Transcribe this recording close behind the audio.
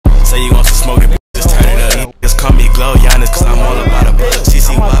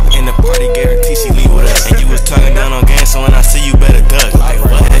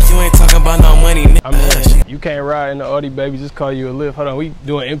can't ride in the Audi, baby, just call you a lift. Hold on, we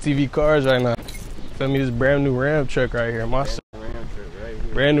doing MTV cars right now. Feel me, this brand new Ram truck right here.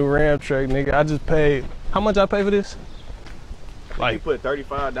 Brand new Ram truck, nigga. I just paid, how much I pay for this? Like, you put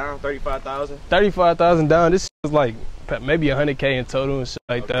 35 down, 35,000? 35,000 down. This is like maybe 100K in total and shit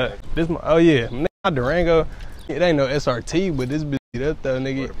like that. This, oh yeah, my Durango, it ain't no SRT, but this bitch up though,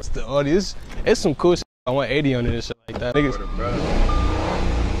 nigga. It's the Audi. It's some cool shit. I want 80 on it and shit like that.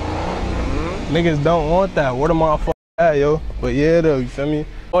 Niggas don't want that. Where the motherfucker at, yo? But yeah, though, you feel me?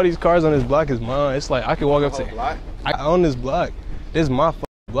 All these cars on this block is mine. It's like I can walk up to. I own this block. This is my fucking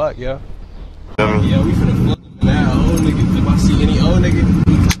block, yo. Yeah, we finna fuck now, old niggas. If I see any old nigga,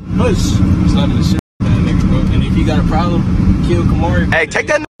 push. Slapping the shit out of that nigga, bro. And if he got a problem, kill Kamari. Hey, take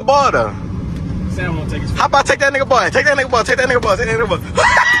that nigga ball though. Sam won't take his. How about take that nigga ball? Take that nigga ball. Take that nigga ball. Take that nigga ball.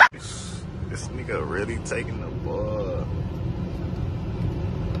 This nigga really taking the ball.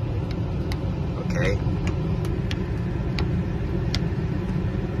 Okay.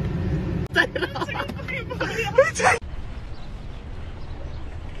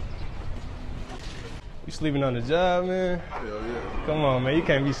 You sleeping on the job, man? Hell yeah. Come on, man. You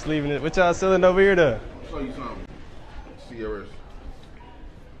can't be sleeping. What y'all selling over here, though? I'll show you something. CRS.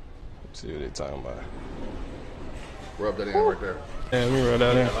 Let's see what they talking about. Rub that in right there. Yeah, let me rub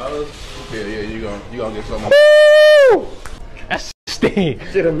that in. Yeah, you gonna get something. Woo! That's sting.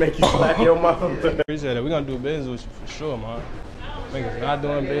 Shit'll make you slap your mouth. Appreciate it. We gonna do business with you for sure, man. Niggas not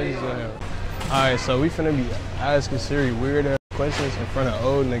doing business with him. Alright, so we finna be asking Siri weird ass questions in front of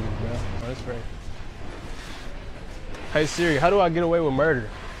old niggas, bro. That's right. Hey Siri, how do I get away with murder?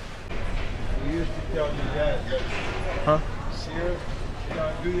 We used to tell you that. Huh? Siri, you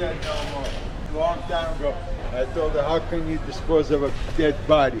don't do that no more. A long time ago, I told her, how can you dispose of a dead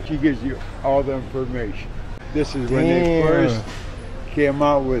body? She gives you all the information. This is when they first came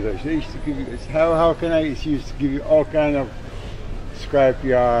out with us. They used to give you, how can I, she used to give you all kind of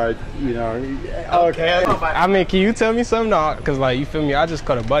scrapyard, you know. Okay. I mean, can you tell me something? No, cause like, you feel me? I just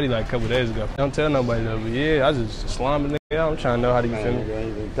caught a body like a couple days ago. Don't tell nobody though, but yeah, I just slime a nigga out. I'm trying to know how do you feel me? I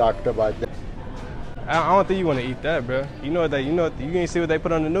ain't even talked about that. I don't think you want to eat that, bro. You know what you ain't see what they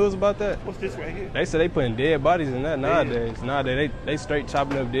put on the news about that? What's this right here? They said they putting dead bodies in that nowadays. Nowadays, they straight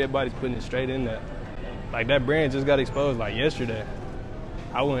chopping up dead bodies, putting it straight in that. Like that brand just got exposed like yesterday.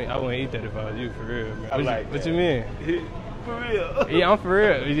 I wouldn't eat that if I was you, for real, man. What you mean? For real? Yeah, I'm for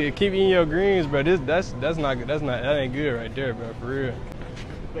real. You keep eating your greens, bro. That ain't good right there, bro. For real.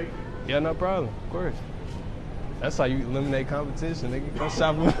 Yeah, no problem. Of course. That's how you eliminate competition, nigga.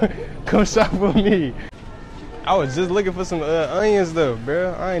 Come shop with me. I was just looking for some onions though,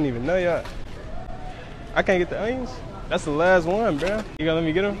 bro. I ain't even know y'all. I can't get the onions. That's the last one, bro. You gonna let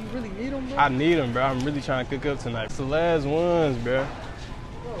me get them? You really need them, bro? I need them, bro. I'm really trying to cook up tonight. It's the last ones, bro.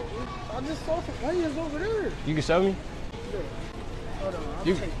 Bro, I just saw some onions over there. You can show me? Hold on,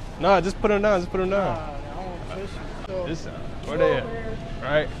 No, just put them down. Just put them down. I don't fish them. This, where they at?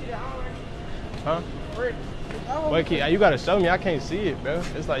 Right? Huh? Wait, kid, you gotta show me. I can't see it, bro.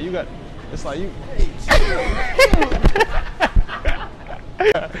 It's like you.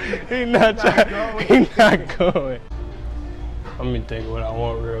 He not going. Let me think of what I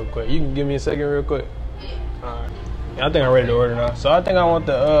want real quick. You can give me a second real quick? Alright. Yeah, I think I'm ready to order now. So I think I want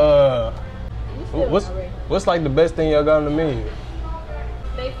the what's like the best thing y'all got on the menu?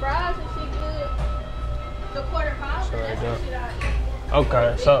 They fries and shit good. The quarter pounder, Sorry, that's the shit I eat.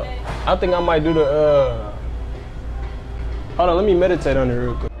 Okay, so I think I might do the hold on, let me meditate on it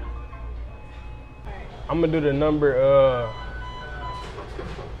real quick. I'm gonna do the number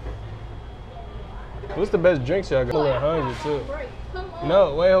what's the best drinks y'all got? I'm a little hungry too.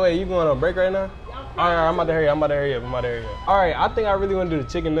 No, wait, you going on break right now? Alright, I'm about to hurry up. Alright, I think I really wanna do the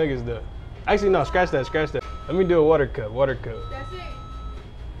chicken nuggets though. Actually no, scratch that. Let me do a water cup. That's it?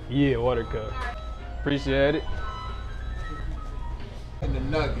 Yeah, water cup. Appreciate it. And the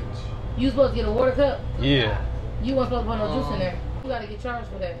nuggets. You supposed to get a water cup? Yeah. You weren't supposed to put no juice in there. You gotta get charged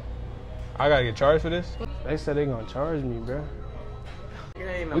for that. I gotta get charged for this? They said they gonna charge me, bro.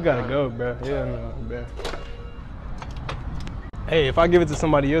 We gotta go, bro. Yeah, no, bro. Hey, if I give it to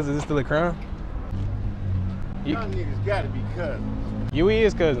somebody else, is it still a crime? Y'all niggas gotta be cousins. You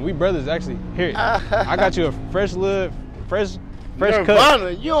is cousin. We brothers, actually. Here, I got you a fresh Nirvana,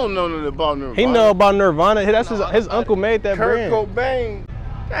 cut. you don't know nothing about Nirvana. He know about Nirvana. That's his uncle made that Kurt brand. Cobain.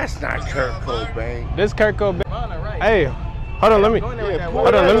 That's not Kurt Cobain. This Kurt Cobain. Hey, hold on,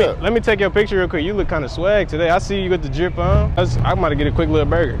 let me take your picture real quick. You look kind of swag today. I see you with the drip on. I'm about to get a quick little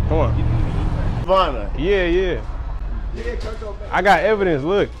burger. Come on. Nirvana. Yeah. I got evidence.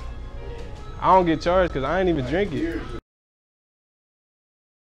 Look, I don't get charged because I ain't even drink it.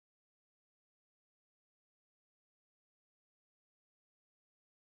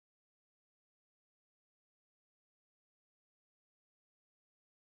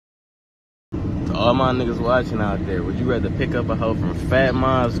 all my niggas watching out there, would you rather pick up a hoe from Fat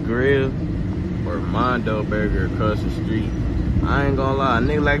Mom's Grill or Mondo Burger across the street? I ain't gonna lie, a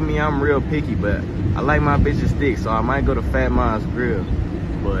nigga like me, I'm real picky, but I like my bitches thick, so I might go to Fat Mom's Grill.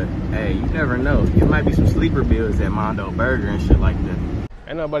 But hey, you never know. It might be some sleeper bills at Mondo Burger and shit like that.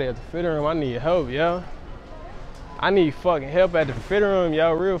 Ain't nobody at the fitting room. I need help, yo. I need fucking help at the fitting room,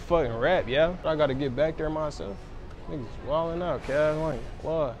 yo. Real fucking rap, yo. I gotta get back there myself. Niggas wilding out, Cav. Like,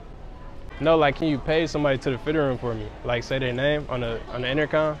 why? No, like, can you pay somebody to the fitting room for me? Like, say their name on the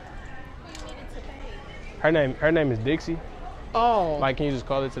intercom. Her name is Dixie. Oh. Like, can you just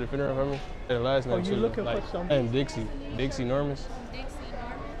call it to the fitting room for me? Their last name Oh, you too. looking like, for something? And Dixie Normus. Dixie Normus?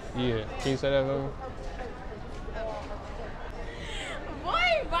 Yeah. Can you say that for me?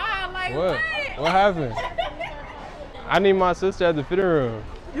 Boy, bye, like What? What happened? I need my sister at the fitting room.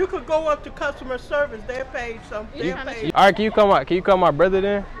 You could go up to customer service. They'll pay something. They'll pay. All right, can you call my brother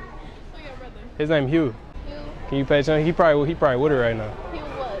then? Who your brother? His name Hugh. Hugh? Can you pay something? He probably with her right now. Hugh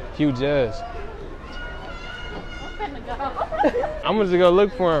what? Hugh Jazz. I'm finna go. I'm gonna just go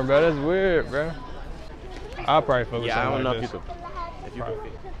look for him, bro. That's weird, bro. I'll probably fuck with Yeah, I don't something know like if this. you can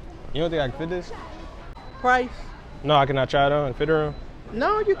fit. You don't think I can fit this? Price? No, I cannot try it on and fit her on.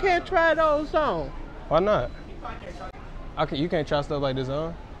 No, you can't try those on. Why not? You can't try stuff like this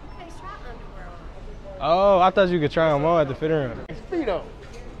on. Oh, I thought you could try them on at the fitting room. Feet on.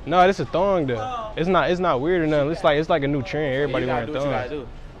 No, this is a thong though. It's not weird or nothing. It's like a new trend. Everybody wearing thongs.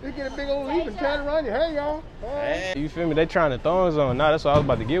 You get a big old leaf and turn around your hey y'all. You feel me? They trying the thongs on. Nah, that's why I was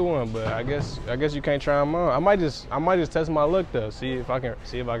about to get one, but I guess you can't try them on. I might just test my look though. See if I can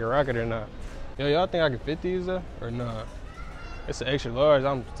rock it or not. Yo, y'all think I can fit these though or not? It's an extra large.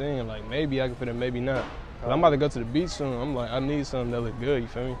 I'm thinking like maybe I can fit it, maybe not. I'm about to go to the beach soon. I'm like, I need something that look good. You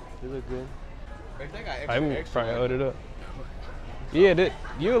feel me? You look good. I'm probably hold it up. Yeah,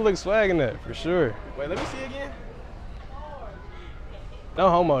 you look swag in that for sure. Wait, let me see again.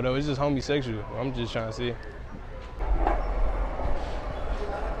 No homo though. It's just homosexual. I'm just trying to see.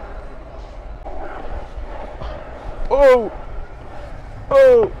 Oh.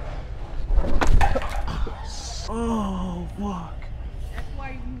 Oh. Oh, fuck. That's why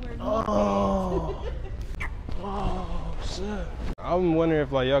you wear Oh. Oh, shit. I'm wondering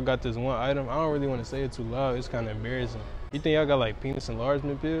if like y'all got this one item. I don't really want to say it too loud. It's kind of embarrassing. You think y'all got like penis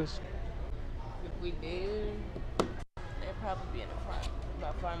enlargement pills? If we did, they'd probably be in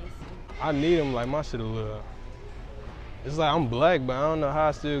a pharmacy. I need them. Like my shit a little. It's like I'm black, but I don't know how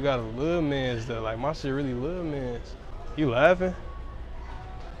I still got a little man's though. Like my shit really little man's. You laughing?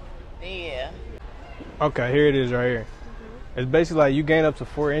 Yeah. Okay, here it is right here. It's basically like you gain up to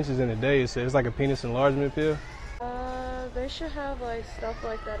 4 inches in a day. It's like a penis enlargement pill. They should have like stuff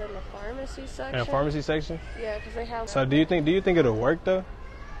like that in the pharmacy section. In a pharmacy section? Yeah, because they have. So do you think it'll work though?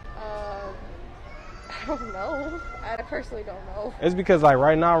 I don't know. I personally don't know. It's because like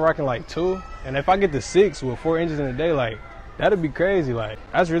right now I'm rocking like 2, and if I get to 6 with 4 inches in a day, like that'd be crazy. Like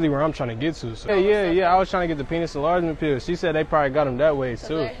that's really where I'm trying to get to. So yeah. I was trying to get the penis enlargement pill. She said they probably got them that way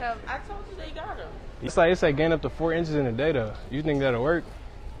too. They have. I told you they got them. It's like gain up to 4 inches in a day though. You think that'll work?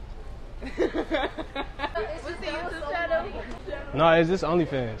 No, it's just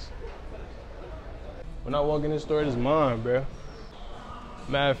OnlyFans. When I walk in this store, it's mine, bro.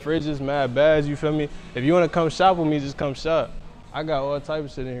 Mad fridges, mad bags, you feel me? If you want to come shop with me, just come shop. I got all type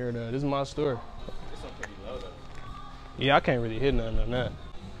of shit in here though. This is my store. It's something pretty low though. Yeah, I can't really hit nothing on that.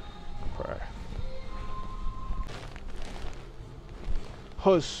 Right.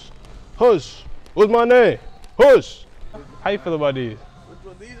 Hush. Hush. What's my name? Hush. How you feel about these? Which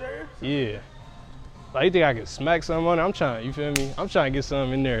one, these are? Yeah. Like, you think I can smack something on it? I'm trying, you feel me? I'm trying to get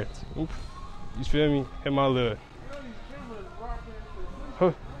something in there. You feel me? Hit my little.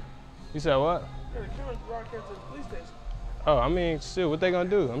 Huh. You said what? Yeah, the cameras broadcast to the police station. Oh, I mean, shit, what they gonna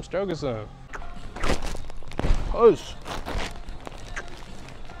do? I'm stroking something. Hush.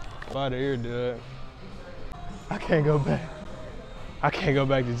 Out of here, dude. I can't go back. I can't go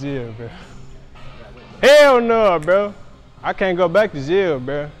back to jail, bro. Hell no, bro. I can't go back to jail,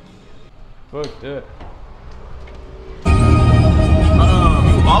 bro. Fuck that.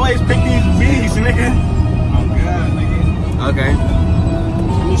 You always pick these bees, nigga. Oh God, nigga. Okay.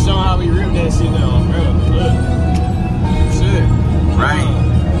 Let me show how we rip that shit down, bro. Look. Shit. Right.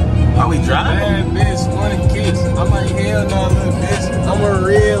 Are we driving? Bad bitch, wanna kiss. I'm like, hell no, little bitch. I'm a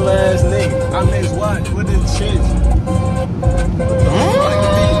real ass nigga. I miss watch with the chicks.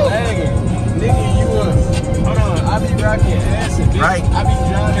 Nigga, you hold on, I be rocking acid, bitch. Right. I be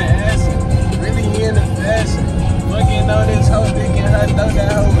driving acid. Really in the fashion. Fucking on this hoe, thinking her throw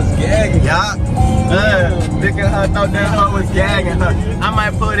that hoe was gagging, y'all. Look at her, thought that hoe was gagging her. I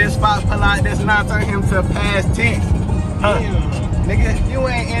might pull this spot, pull out this knot, turn him to past tense. Nigga, you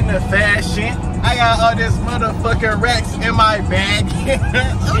ain't in the fashion. I got all this motherfucking racks in my bag.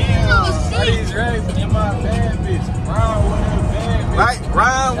 All these racks in my bad bitch. Round with a bad bitch. Right,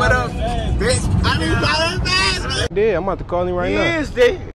 round with a bitch. I mean, bad bitch. Yeah, I'm about to call him right now. Is they?